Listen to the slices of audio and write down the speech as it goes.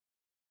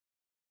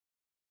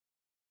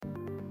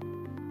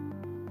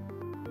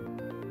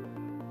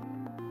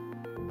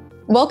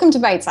Welcome to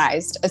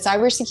Byte-Sized, a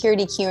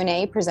cybersecurity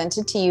Q&A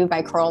presented to you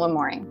by Crowell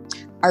Moring.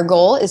 Our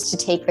goal is to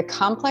take the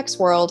complex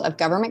world of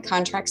government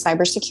contract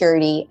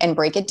cybersecurity and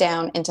break it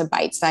down into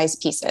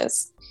bite-sized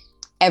pieces.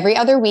 Every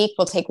other week,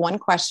 we'll take one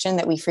question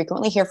that we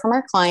frequently hear from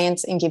our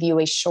clients and give you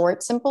a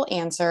short, simple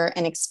answer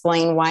and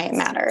explain why it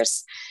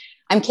matters.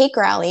 I'm Kate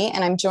Growley,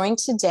 and I'm joined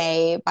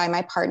today by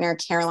my partner,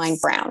 Caroline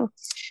Brown.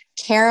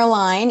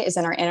 Caroline is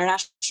in our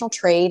international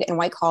trade and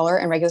white collar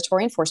and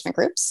regulatory enforcement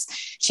groups.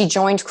 She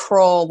joined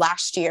Crowell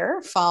last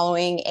year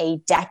following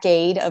a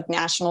decade of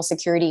national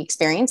security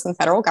experience in the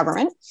federal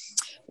government.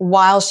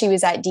 While she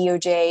was at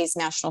DOJ's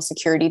National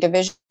Security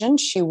Division,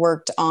 she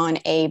worked on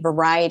a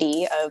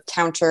variety of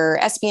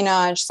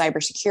counter-espionage,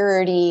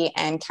 cybersecurity,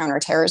 and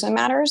counterterrorism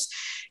matters.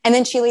 And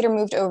then she later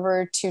moved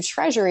over to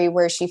Treasury,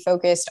 where she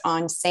focused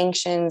on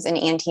sanctions and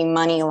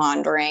anti-money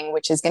laundering,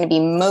 which is going to be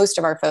most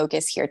of our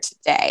focus here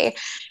today.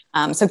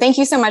 So thank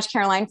you so much,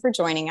 Caroline, for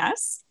joining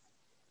us.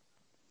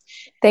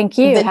 Thank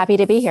you. Happy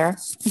to be here.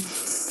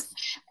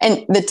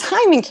 And the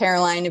timing,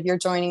 Caroline, of your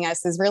joining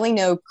us is really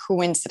no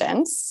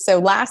coincidence. So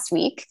last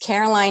week,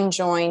 Caroline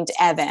joined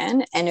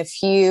Evan and a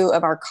few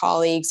of our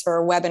colleagues for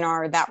a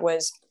webinar that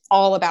was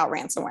all about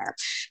ransomware,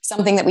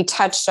 something that we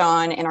touched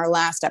on in our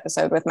last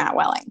episode with Matt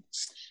Welling.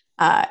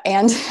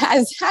 And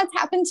as has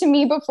happened to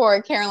me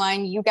before,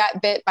 Caroline, you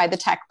got bit by the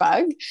tech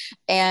bug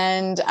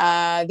and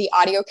the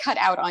audio cut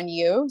out on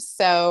you.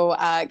 So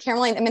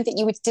Caroline, it meant that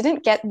you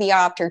didn't get the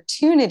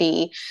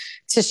opportunity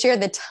to share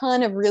the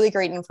ton of really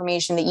great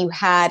information that you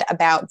had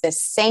about the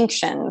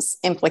sanctions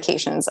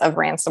implications of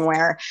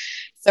ransomware.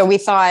 So we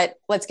thought,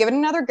 let's give it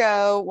another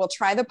go. We'll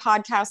try the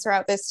podcast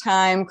route this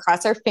time,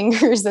 cross our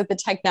fingers that the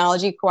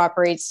technology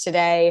cooperates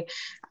today.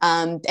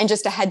 And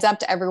just a heads up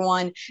to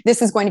everyone,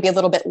 this is going to be a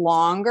little bit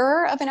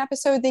longer of an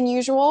episode than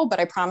usual, but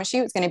I promise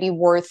you it's going to be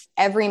worth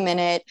every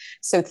minute.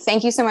 So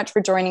thank you so much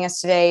for joining us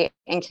today.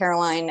 And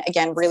Caroline,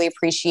 again, really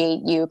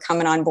appreciate you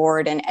coming on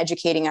board and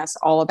educating us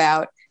all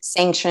about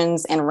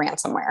sanctions and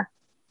ransomware.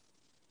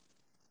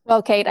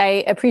 Well, Kate,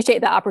 I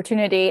appreciate the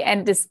opportunity.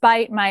 And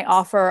despite my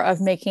offer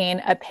of making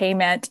a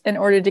payment in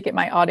order to get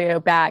my audio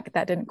back,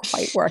 that didn't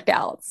quite work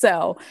out.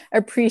 So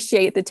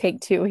appreciate the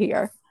take two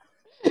here.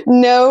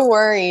 No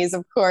worries,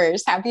 of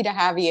course. Happy to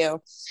have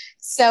you.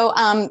 So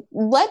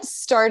let's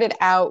start it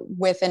out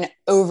with an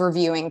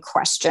overviewing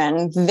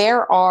question.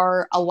 There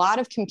are a lot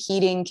of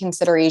competing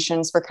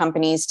considerations for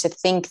companies to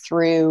think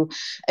through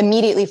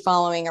immediately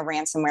following a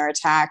ransomware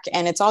attack,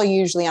 and it's all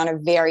usually on a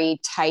very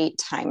tight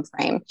time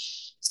frame.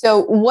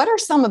 So what are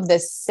some of the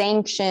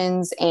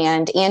sanctions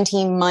and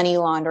anti-money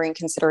laundering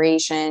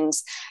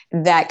considerations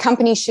that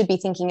companies should be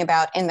thinking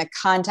about in the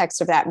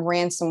context of that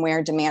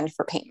ransomware demand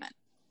for payment?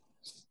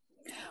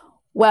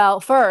 Well,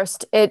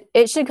 first, it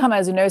should come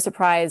as no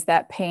surprise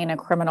that paying a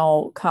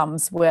criminal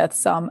comes with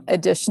some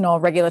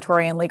additional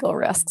regulatory and legal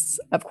risks,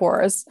 of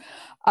course.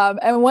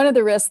 And one of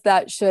the risks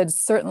that should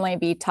certainly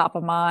be top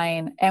of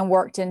mind and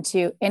worked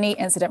into any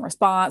incident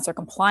response or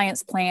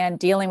compliance plan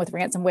dealing with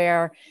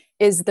ransomware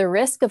is the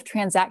risk of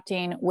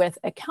transacting with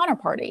a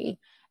counterparty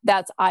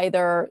that's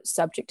either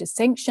subject to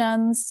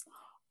sanctions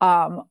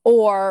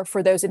or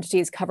for those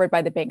entities covered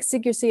by the Bank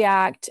Secrecy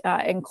Act,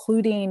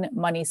 including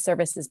money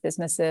services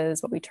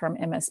businesses, what we term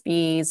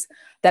MSBs,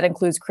 that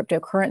includes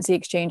cryptocurrency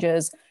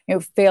exchanges,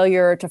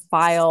 failure to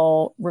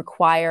file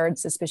required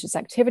suspicious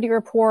activity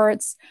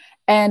reports,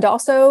 and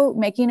also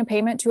making a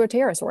payment to a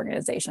terrorist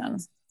organization.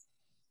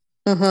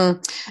 Mm-hmm.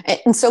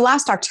 And so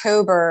last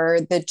October,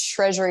 the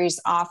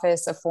Treasury's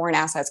Office of Foreign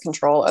Assets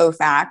Control,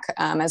 OFAC,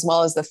 as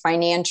well as the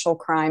Financial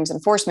Crimes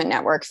Enforcement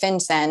Network,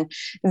 FinCEN,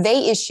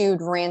 they issued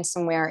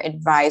ransomware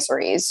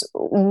advisories.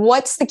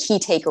 What's the key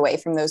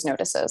takeaway from those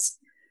notices?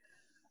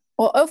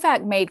 Well,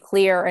 OFAC made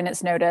clear in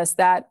its notice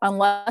that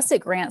unless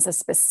it grants a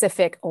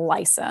specific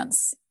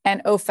license,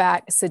 and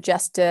OFAC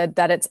suggested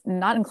that it's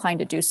not inclined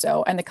to do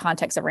so in the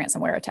context of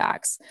ransomware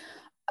attacks,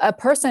 a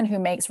person who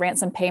makes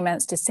ransom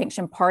payments to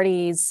sanctioned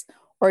parties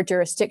or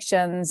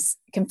jurisdictions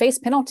can face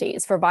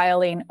penalties for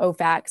violating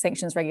OFAC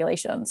sanctions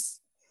regulations.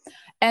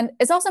 And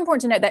it's also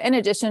important to note that in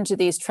addition to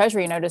these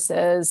Treasury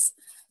notices,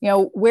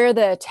 where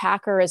the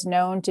attacker is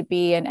known to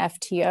be an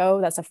FTO,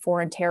 that's a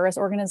foreign terrorist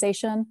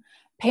organization,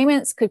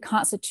 payments could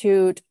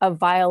constitute a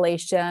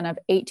violation of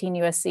 18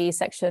 USC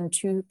section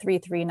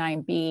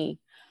 2339B,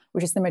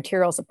 which is the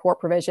material support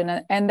provision.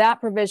 And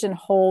that provision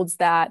holds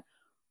that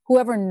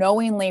whoever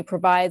knowingly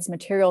provides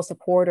material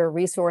support or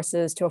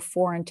resources to a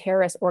foreign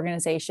terrorist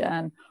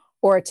organization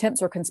or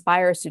attempts or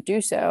conspires to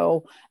do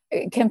so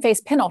can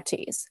face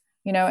penalties,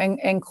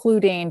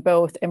 including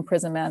both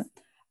imprisonment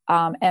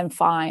and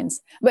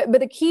fines. But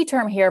the key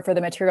term here for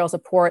the material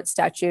support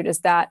statute is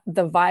that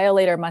the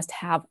violator must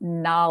have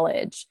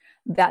knowledge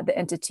that the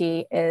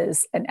entity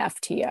is an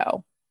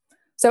FTO.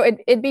 So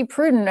it'd be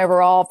prudent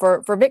overall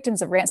for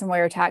victims of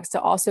ransomware attacks to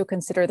also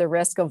consider the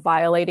risk of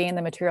violating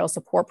the material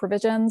support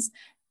provisions,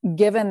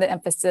 given the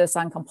emphasis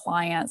on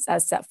compliance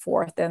as set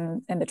forth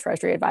in the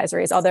Treasury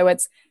advisories, although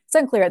it's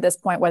unclear at this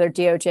point whether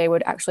DOJ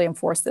would actually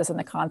enforce this in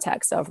the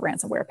context of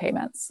ransomware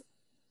payments.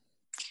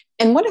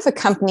 And what if a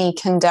company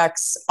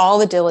conducts all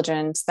the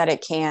diligence that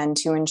it can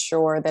to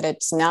ensure that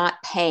it's not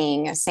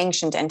paying a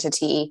sanctioned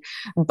entity,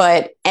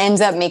 but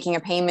ends up making a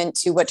payment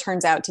to what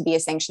turns out to be a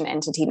sanctioned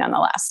entity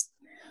nonetheless?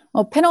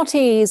 Well,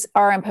 penalties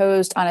are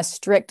imposed on a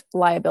strict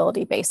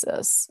liability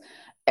basis.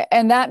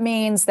 And that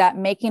means that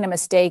making a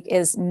mistake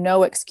is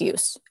no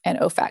excuse in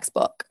OFAC's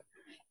book.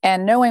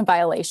 And knowing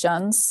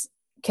violations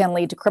can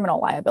lead to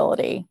criminal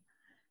liability.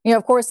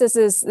 Of course,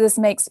 this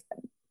makes,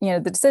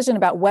 the decision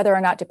about whether or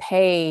not to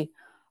pay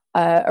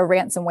a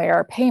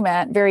ransomware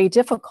payment very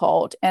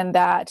difficult, and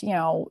that,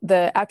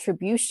 the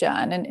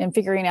attribution and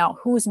figuring out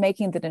who's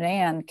making the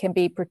demand can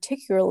be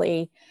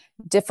particularly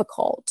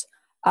difficult.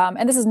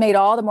 And this is made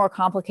all the more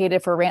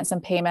complicated for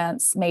ransom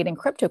payments made in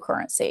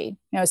cryptocurrency.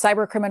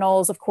 Cyber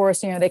criminals, of course,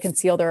 they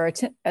conceal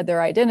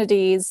their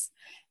identities,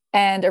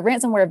 and a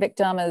ransomware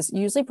victim is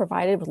usually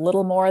provided with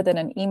little more than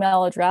an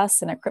email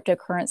address and a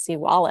cryptocurrency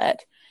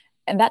wallet.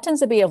 And that tends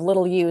to be of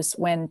little use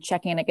when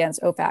checking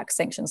against OFAC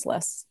sanctions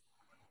lists.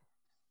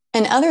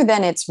 And other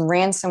than its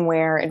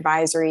ransomware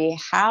advisory,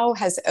 how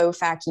has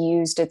OFAC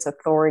used its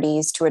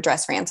authorities to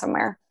address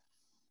ransomware?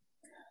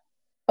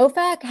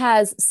 OFAC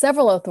has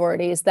several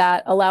authorities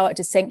that allow it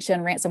to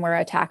sanction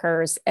ransomware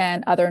attackers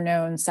and other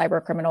known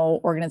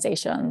cybercriminal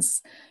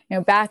organizations.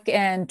 Back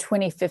in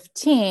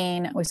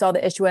 2015, we saw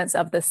the issuance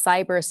of the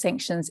Cyber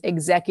Sanctions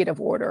Executive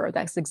Order.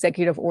 That's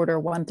Executive Order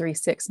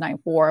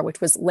 13694,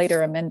 which was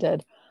later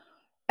amended.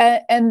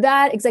 And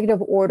that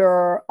executive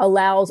order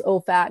allows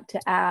OFAC to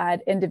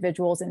add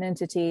individuals and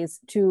entities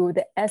to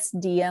the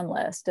SDN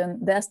list.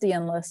 And the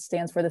SDN list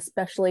stands for the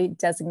Specially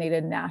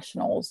Designated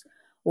Nationals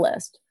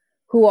list,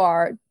 who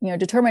are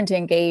determined to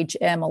engage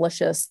in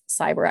malicious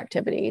cyber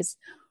activities.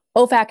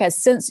 OFAC has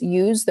since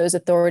used those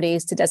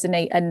authorities to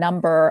designate a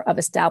number of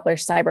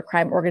established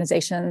cybercrime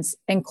organizations,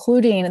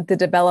 including the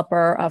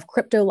developer of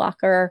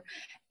CryptoLocker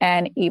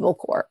and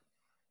EvilCorp.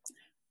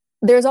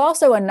 There's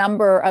also a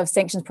number of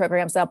sanctions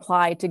programs that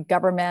apply to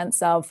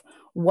governments of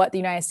what the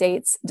United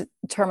States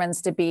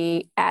determines to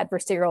be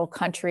adversarial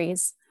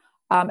countries,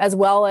 as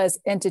well as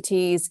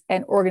entities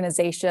and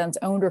organizations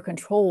owned or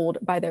controlled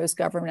by those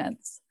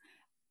governments.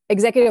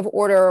 Executive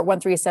Order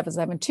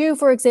 13772,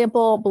 for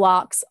example,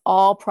 blocks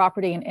all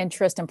property and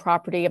interest in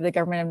property of the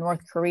government of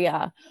North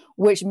Korea,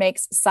 which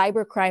makes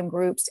cybercrime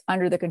groups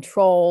under the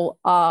control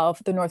of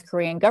the North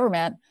Korean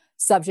government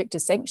subject to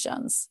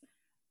sanctions.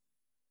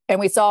 And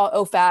we saw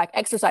OFAC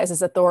exercise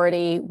this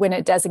authority when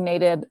it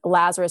designated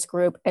Lazarus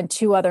Group and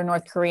two other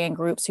North Korean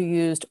groups who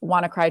used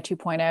WannaCry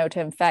 2.0 to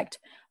infect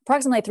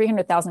approximately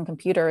 300,000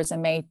 computers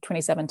in May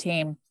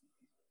 2017.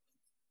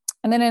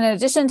 And then in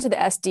addition to the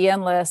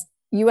SDN list,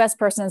 U.S.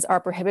 persons are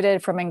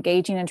prohibited from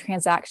engaging in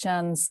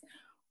transactions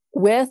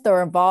with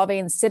or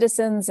involving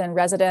citizens and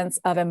residents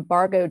of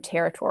embargoed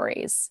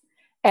territories.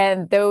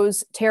 And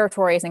those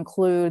territories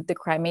include the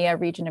Crimea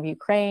region of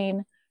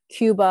Ukraine,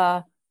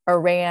 Cuba,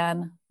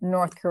 Iran,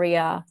 North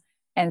Korea,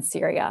 and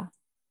Syria.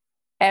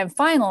 And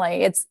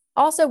finally, it's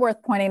also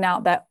worth pointing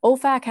out that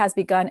OFAC has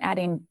begun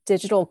adding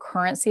digital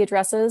currency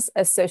addresses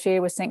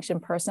associated with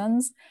sanctioned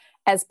persons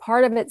as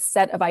part of its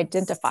set of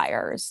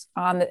identifiers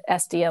on the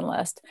SDN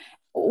list.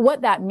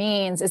 What that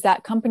means is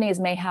that companies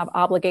may have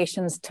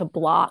obligations to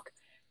block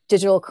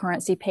digital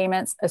currency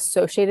payments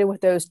associated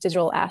with those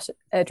digital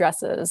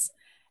addresses.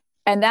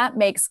 And that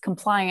makes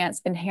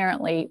compliance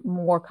inherently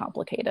more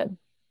complicated.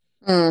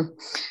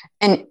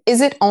 And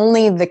is it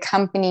only the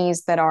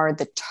companies that are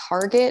the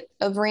target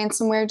of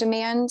ransomware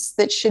demands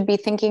that should be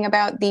thinking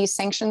about these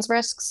sanctions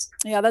risks?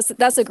 Yeah,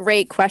 that's a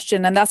great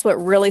question. And that's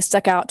what really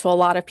stuck out to a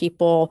lot of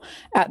people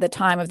at the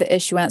time of the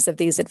issuance of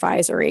these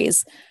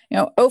advisories.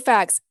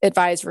 OFAC's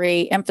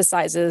advisory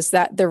emphasizes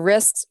that the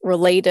risks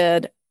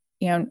related,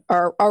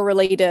 are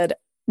related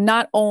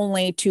not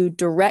only to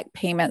direct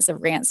payments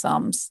of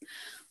ransoms,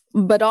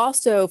 but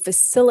also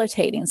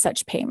facilitating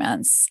such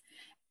payments.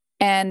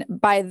 And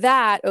by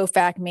that,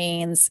 OFAC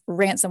means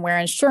ransomware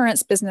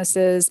insurance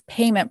businesses,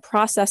 payment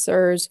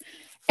processors,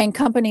 and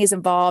companies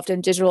involved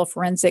in digital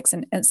forensics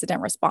and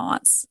incident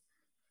response.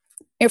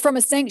 And from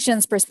a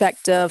sanctions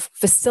perspective,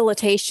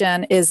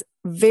 facilitation is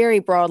very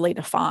broadly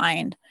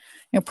defined.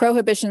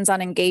 Prohibitions on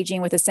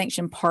engaging with a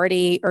sanctioned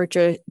party or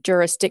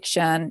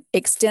jurisdiction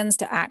extends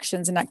to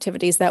actions and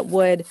activities that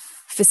would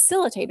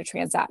facilitate a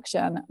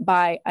transaction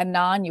by a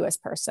non-U.S.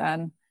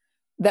 person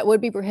that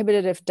would be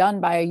prohibited if done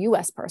by a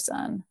U.S.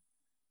 person.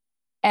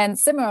 And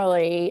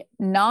similarly,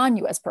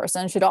 non-U.S.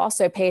 persons should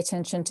also pay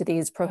attention to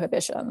these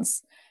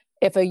prohibitions.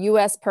 If a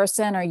U.S.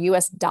 person or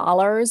U.S.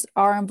 dollars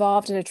are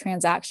involved in a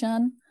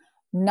transaction,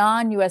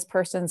 non-U.S.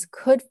 persons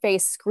could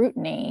face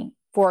scrutiny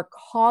for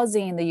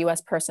causing the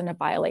U.S. person to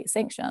violate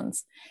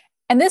sanctions.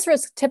 And this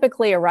risk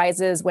typically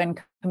arises when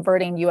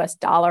converting U.S.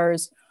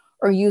 dollars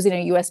or using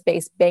a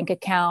U.S.-based bank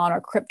account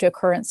or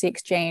cryptocurrency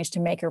exchange to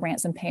make a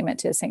ransom payment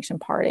to a sanctioned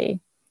party.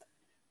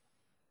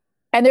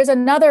 And there's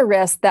another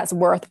risk that's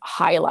worth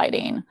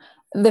highlighting.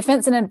 The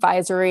FinCEN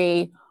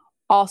advisory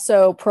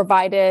also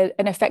provided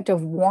an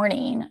effective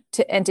warning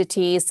to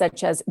entities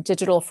such as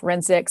digital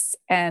forensics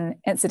and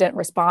incident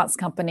response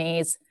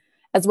companies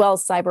as well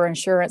as cyber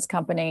insurance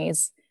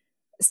companies,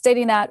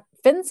 stating that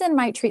FinCEN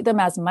might treat them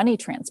as money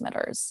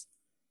transmitters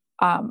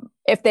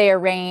if they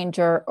arrange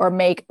or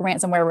make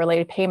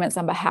ransomware-related payments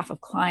on behalf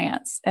of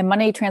clients. And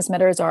money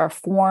transmitters are a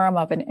form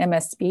of an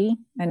MSB,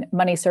 and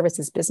money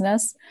services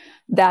business,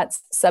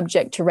 that's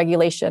subject to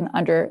regulation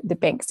under the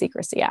Bank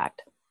Secrecy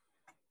Act.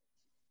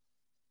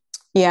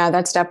 Yeah,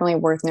 that's definitely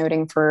worth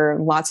noting for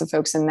lots of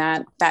folks in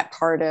that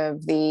part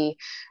of the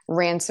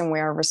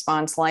ransomware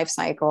response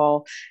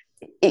lifecycle.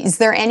 Is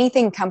there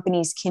anything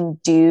companies can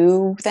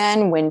do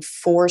then when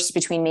forced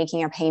between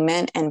making a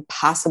payment and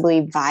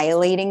possibly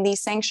violating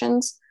these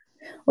sanctions?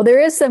 Well, there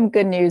is some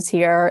good news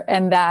here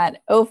in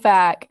that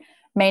OFAC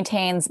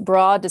maintains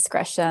broad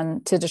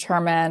discretion to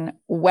determine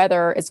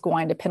whether it's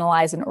going to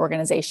penalize an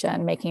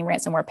organization making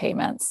ransomware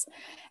payments.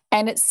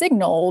 And it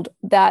signaled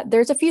that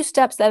there's a few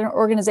steps that an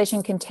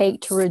organization can take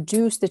to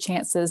reduce the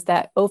chances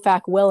that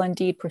OFAC will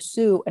indeed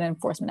pursue an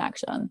enforcement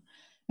action.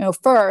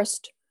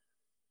 First,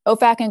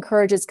 OFAC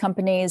encourages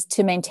companies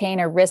to maintain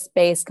a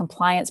risk-based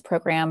compliance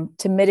program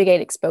to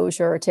mitigate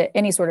exposure to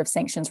any sort of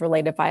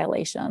sanctions-related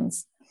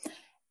violations.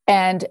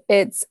 And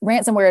its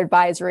ransomware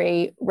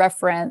advisory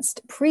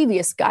referenced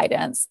previous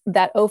guidance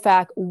that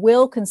OFAC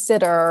will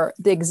consider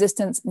the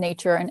existence,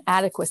 nature, and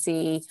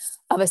adequacy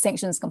of a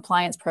sanctions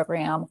compliance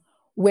program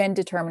when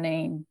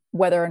determining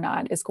whether or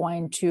not it's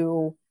going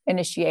to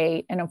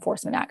initiate an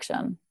enforcement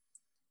action.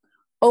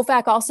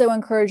 OFAC also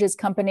encourages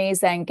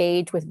companies that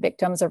engage with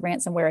victims of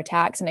ransomware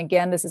attacks. And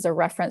again, this is a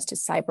reference to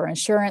cyber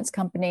insurance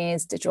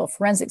companies, digital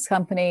forensics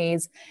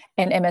companies,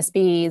 and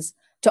MSBs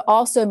to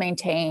also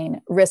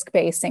maintain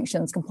risk-based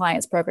sanctions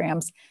compliance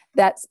programs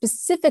that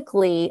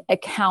specifically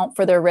account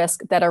for the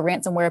risk that a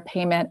ransomware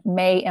payment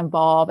may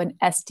involve an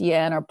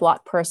SDN or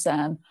blocked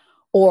person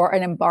or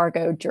an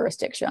embargoed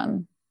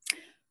jurisdiction.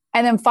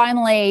 And then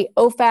finally,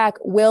 OFAC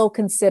will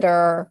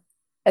consider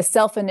a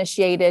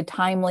self-initiated,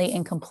 timely,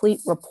 and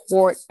complete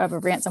report of a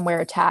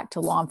ransomware attack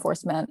to law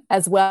enforcement,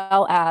 as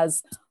well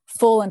as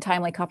full and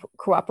timely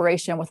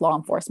cooperation with law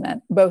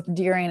enforcement, both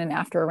during and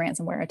after a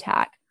ransomware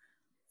attack,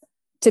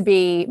 to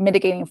be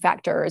mitigating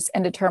factors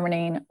in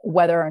determining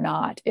whether or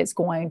not it's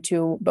going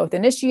to both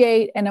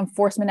initiate an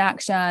enforcement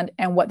action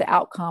and what the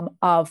outcome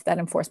of that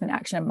enforcement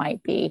action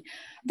might be.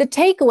 The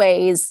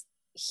takeaways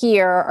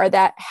here are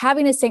that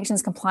having a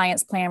sanctions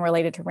compliance plan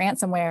related to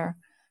ransomware,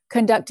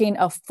 conducting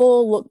a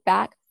full look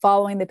back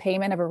following the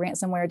payment of a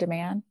ransomware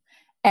demand,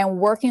 and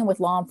working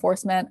with law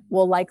enforcement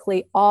will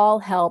likely all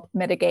help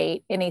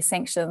mitigate any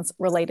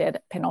sanctions-related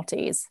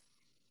penalties.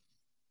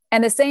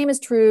 And the same is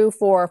true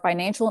for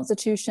financial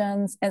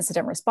institutions,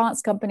 incident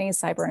response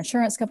companies, cyber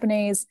insurance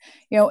companies,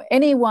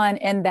 anyone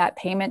in that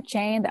payment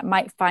chain that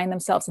might find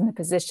themselves in the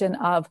position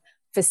of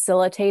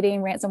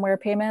facilitating ransomware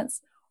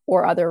payments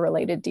or other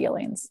related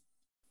dealings.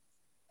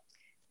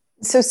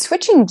 So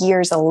switching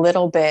gears a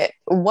little bit,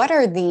 what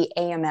are the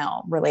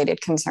AML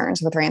related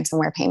concerns with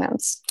ransomware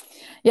payments?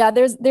 Yeah,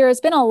 there has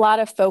been a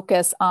lot of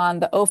focus on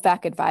the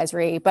OFAC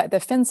advisory, but the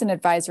FinCEN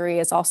advisory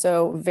is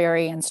also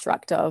very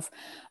instructive.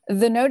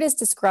 The notice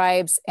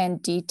describes in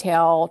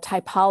detail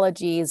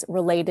typologies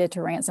related to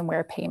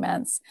ransomware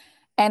payments.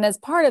 And as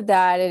part of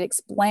that, it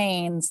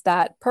explains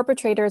that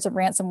perpetrators of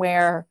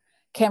ransomware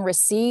can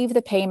receive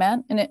the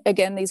payment. And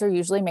again, these are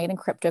usually made in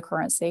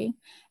cryptocurrency,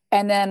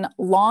 and then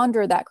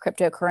launder that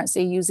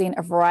cryptocurrency using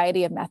a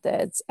variety of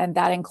methods. And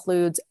that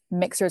includes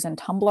mixers and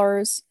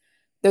tumblers.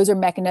 Those are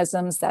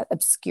mechanisms that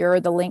obscure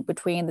the link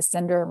between the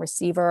sender and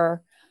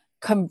receiver,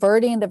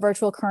 converting the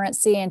virtual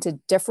currency into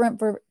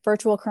different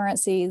virtual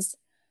currencies,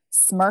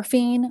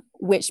 smurfing,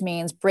 which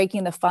means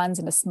breaking the funds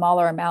into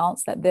smaller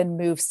amounts that then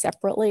move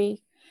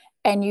separately,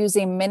 and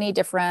using many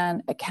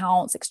different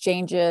accounts,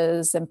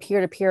 exchanges, and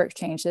peer-to-peer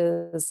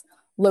exchanges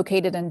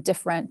located in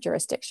different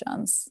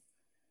jurisdictions.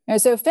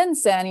 And so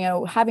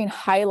FinCEN, having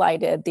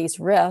highlighted these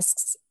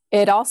risks,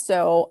 it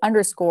also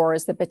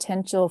underscores the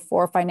potential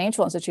for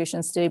financial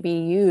institutions to be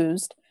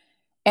used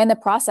in the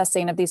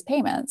processing of these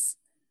payments.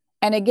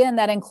 And again,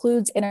 that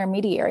includes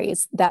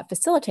intermediaries that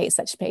facilitate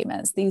such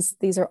payments.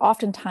 These are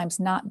oftentimes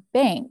not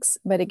banks,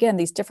 but again,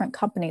 these different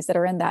companies that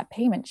are in that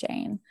payment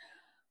chain.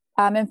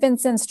 And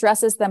FinCEN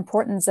stresses the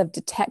importance of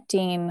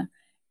detecting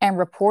and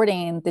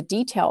reporting the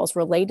details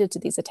related to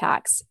these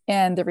attacks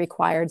in the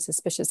required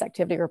suspicious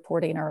activity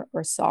reporting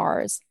or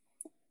SARS.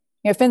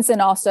 FinCEN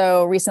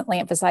also recently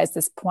emphasized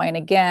this point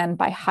again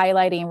by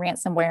highlighting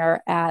ransomware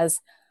as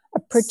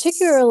a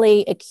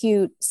particularly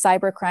acute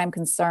cybercrime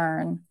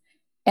concern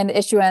and the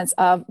issuance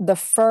of the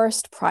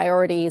first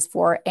priorities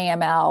for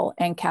AML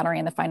and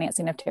countering the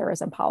financing of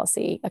terrorism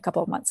policy a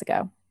couple of months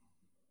ago.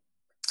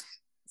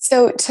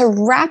 So to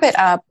wrap it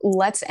up,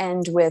 let's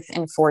end with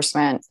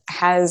enforcement.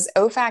 Has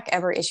OFAC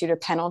ever issued a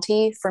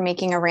penalty for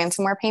making a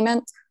ransomware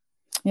payment?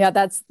 Yeah,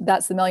 that's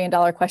the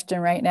million-dollar question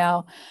right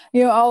now.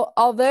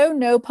 Although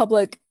no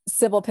public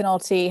civil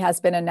penalty has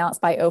been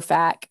announced by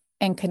OFAC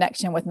in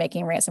connection with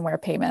making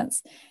ransomware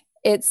payments,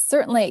 it's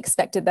certainly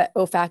expected that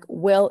OFAC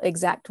will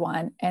exact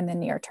one in the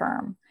near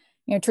term.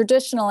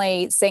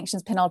 Traditionally,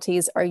 sanctions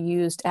penalties are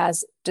used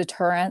as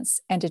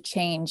deterrence and to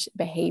change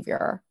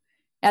behavior.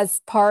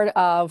 as part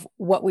of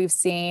what we've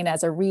seen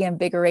as a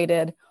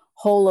reinvigorated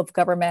whole of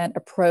government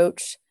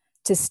approach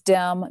to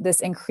stem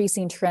this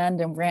increasing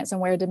trend in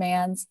ransomware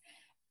demands,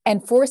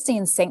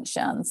 enforcing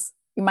sanctions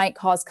might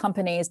cause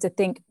companies to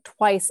think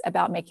twice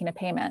about making a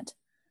payment.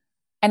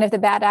 And if the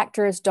bad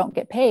actors don't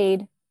get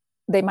paid,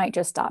 they might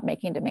just stop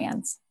making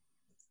demands.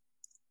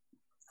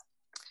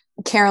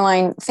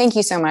 Caroline, thank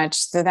you so much.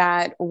 So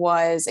that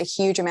was a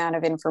huge amount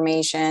of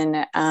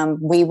information.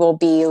 We will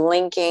be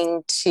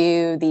linking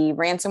to the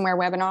ransomware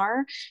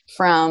webinar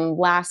from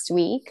last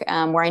week,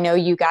 where I know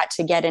you got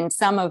to get in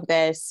some of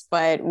this,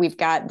 but we've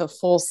got the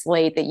full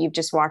slate that you've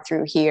just walked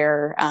through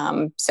here.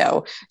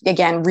 So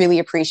again, really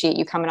appreciate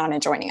you coming on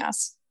and joining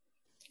us.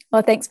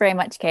 Well, thanks very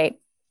much, Kate.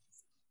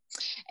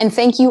 And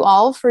thank you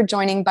all for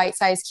joining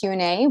Byte-Sized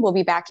Q&A. We'll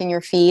be back in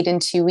your feed in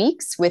 2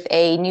 weeks with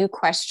a new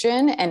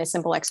question and a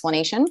simple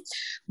explanation.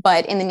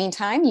 But in the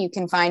meantime, you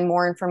can find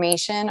more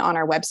information on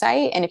our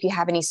website. And if you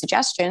have any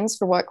suggestions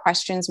for what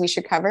questions we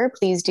should cover,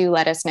 please do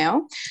let us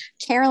know.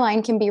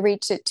 Caroline can be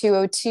reached at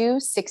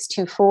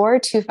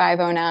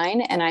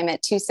 202-624-2509, and I'm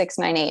at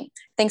 2698.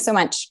 Thanks so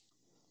much.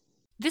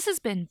 This has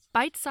been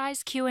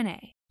Byte-Sized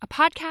Q&A, a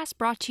podcast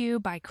brought to you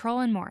by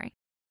Crowell Moring.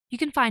 You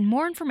can find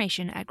more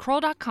information at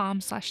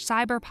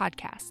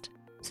crowell.com/cyberpodcast.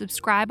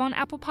 Subscribe on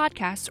Apple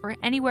Podcasts or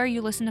anywhere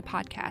you listen to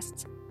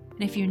podcasts.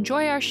 And if you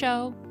enjoy our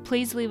show,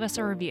 please leave us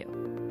a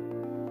review.